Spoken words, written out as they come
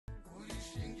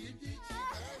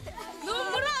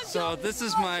So this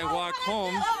is my walk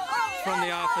home from the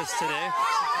office today.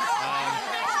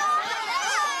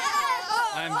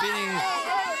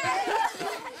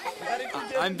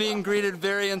 I'm being greeted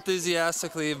very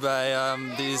enthusiastically by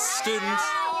these students.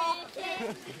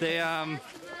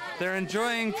 They're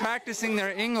enjoying practicing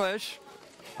their English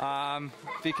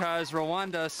because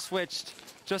Rwanda switched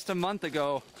just a month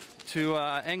ago to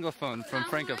Anglophone from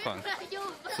Francophone.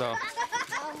 So,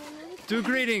 do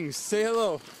greetings, say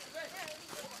hello.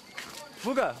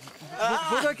 Vuga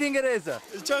Kiingereza.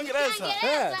 Kiingereza.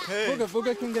 Yeah,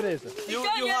 Vuga Kiingereza. You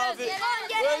have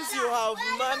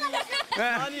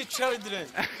many children.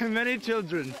 Many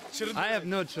children. I have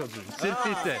no children.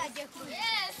 Sirfite.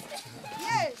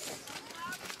 Yes.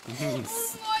 You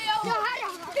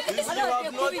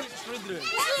have no children.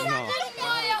 No.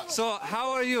 So,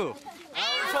 how are you?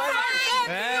 I'm fine.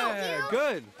 Yeah,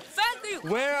 good. Thank you.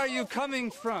 Where are you coming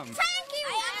from? Thank you.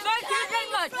 Thank you very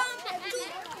much.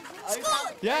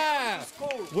 Yeah.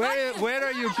 Where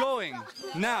are you going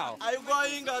now? I'm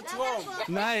going at home.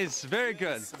 Nice. Very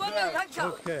good.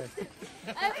 Okay.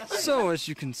 So as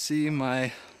you can see,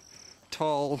 my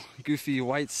tall, goofy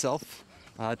white self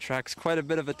attracts quite a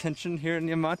bit of attention here in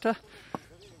Yamata.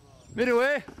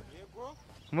 Midway.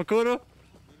 Makuru.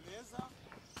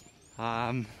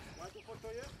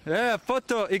 Yeah,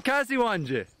 photo. Ikazi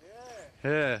wanje.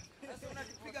 Yeah.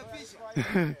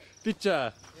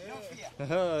 Picture.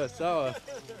 Sawa.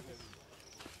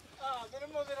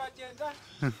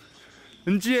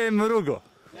 Njiye murugo.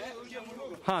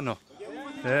 Hano.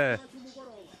 Yeah.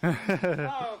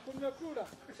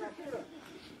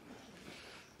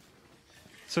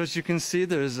 So as you can see,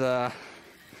 there's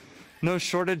no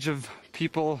shortage of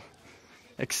people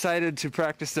excited to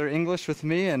practice their English with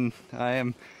me, and I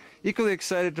am equally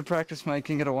excited to practice my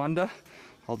Kinyarwanda,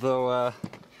 although I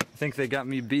think they got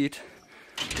me beat.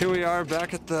 Here we are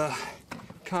back at the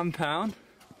compound.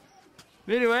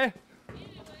 Anyway.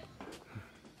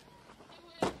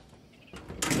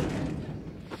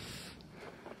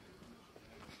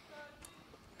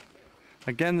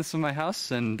 Again, this is my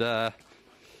house, and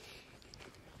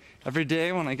every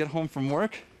day when I get home from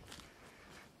work,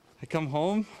 I come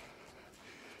home,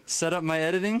 set up my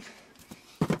editing.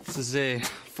 This is a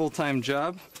full-time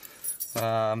job.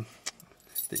 The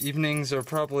evenings are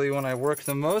probably when I work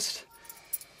the most.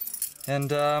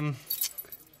 And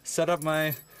set up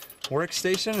my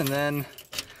workstation, and then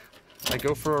I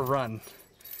go for a run,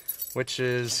 which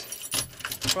is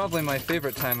probably my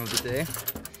favorite time of the day,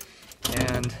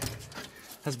 and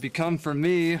has become for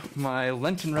me my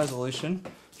Lenten resolution,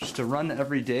 just to run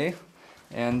every day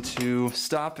and to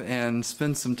stop and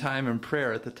spend some time in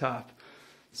prayer at the top.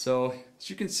 So as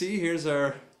you can see, here's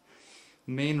our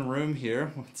main room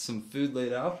here with some food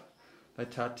laid out by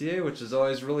Tatie, which is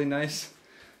always really nice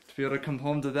to be able to come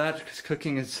home to that, because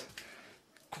cooking is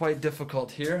quite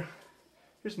difficult here.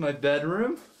 Here's my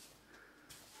bedroom.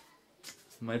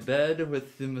 My bed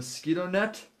with the mosquito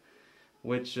net,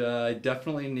 which I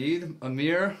definitely need.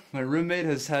 Amir, my roommate,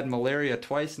 has had malaria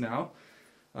twice now.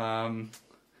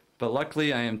 But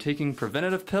luckily I am taking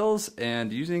preventative pills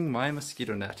and using my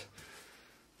mosquito net.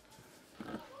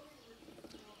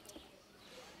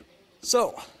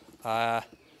 So, I'd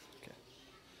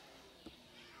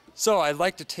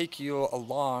like to take you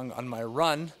along on my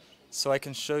run so I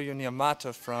can show you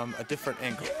Nyamata from a different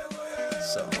angle.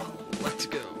 So, let's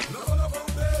go.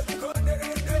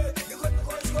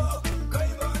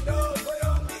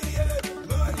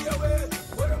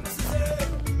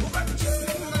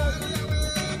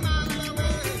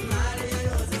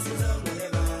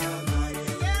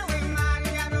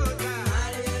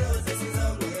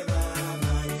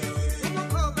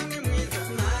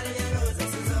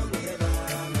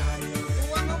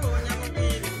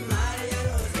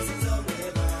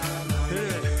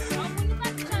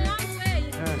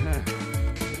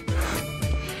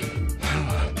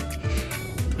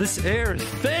 This air is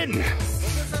thin!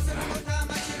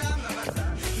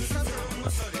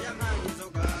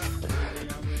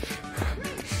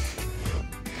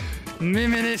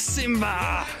 Mimini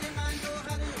Simba!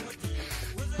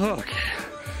 Okay.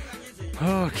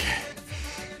 Okay.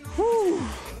 Whew.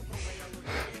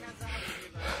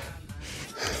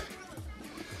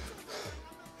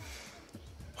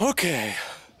 Okay.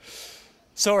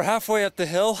 So we're halfway up the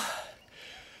hill.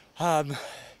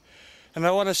 And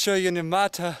I want to show you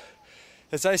Nyamata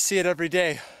as I see it every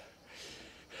day,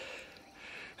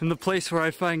 and the place where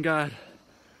I find God.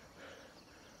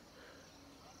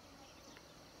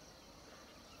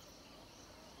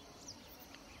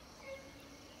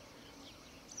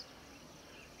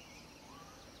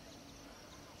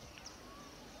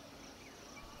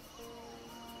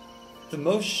 The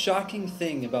most shocking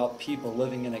thing about people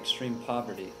living in extreme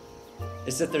poverty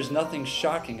is that there's nothing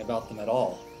shocking about them at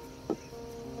all.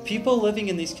 People living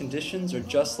in these conditions are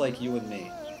just like you and me.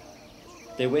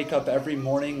 They wake up every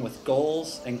morning with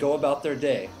goals and go about their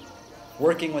day,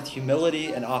 working with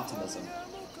humility and optimism.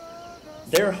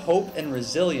 Their hope and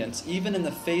resilience, even in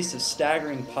the face of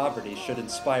staggering poverty, should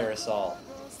inspire us all.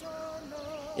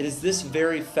 It is this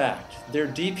very fact, their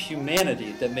deep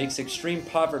humanity, that makes extreme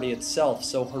poverty itself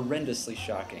so horrendously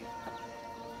shocking.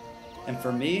 And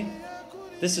for me,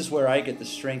 this is where I get the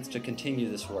strength to continue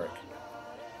this work,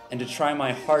 and to try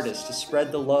my hardest to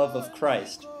spread the love of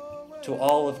Christ to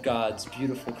all of God's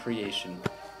beautiful creation.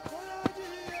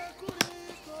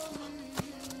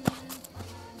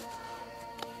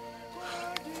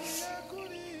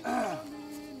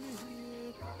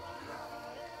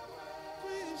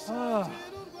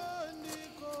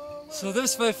 So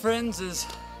this, my friends, is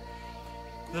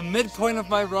the midpoint of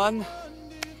my run,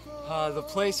 the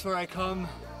place where I come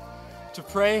to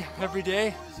pray every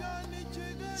day.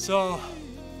 So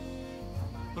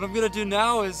what I'm gonna do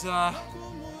now is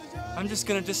I'm just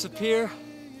gonna disappear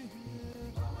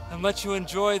and let you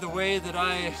enjoy the way that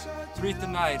I greet the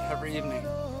night every evening.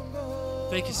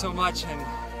 Thank you so much, and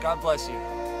God bless you.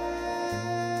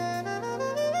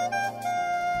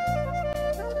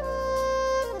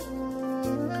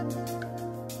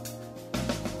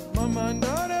 Mama,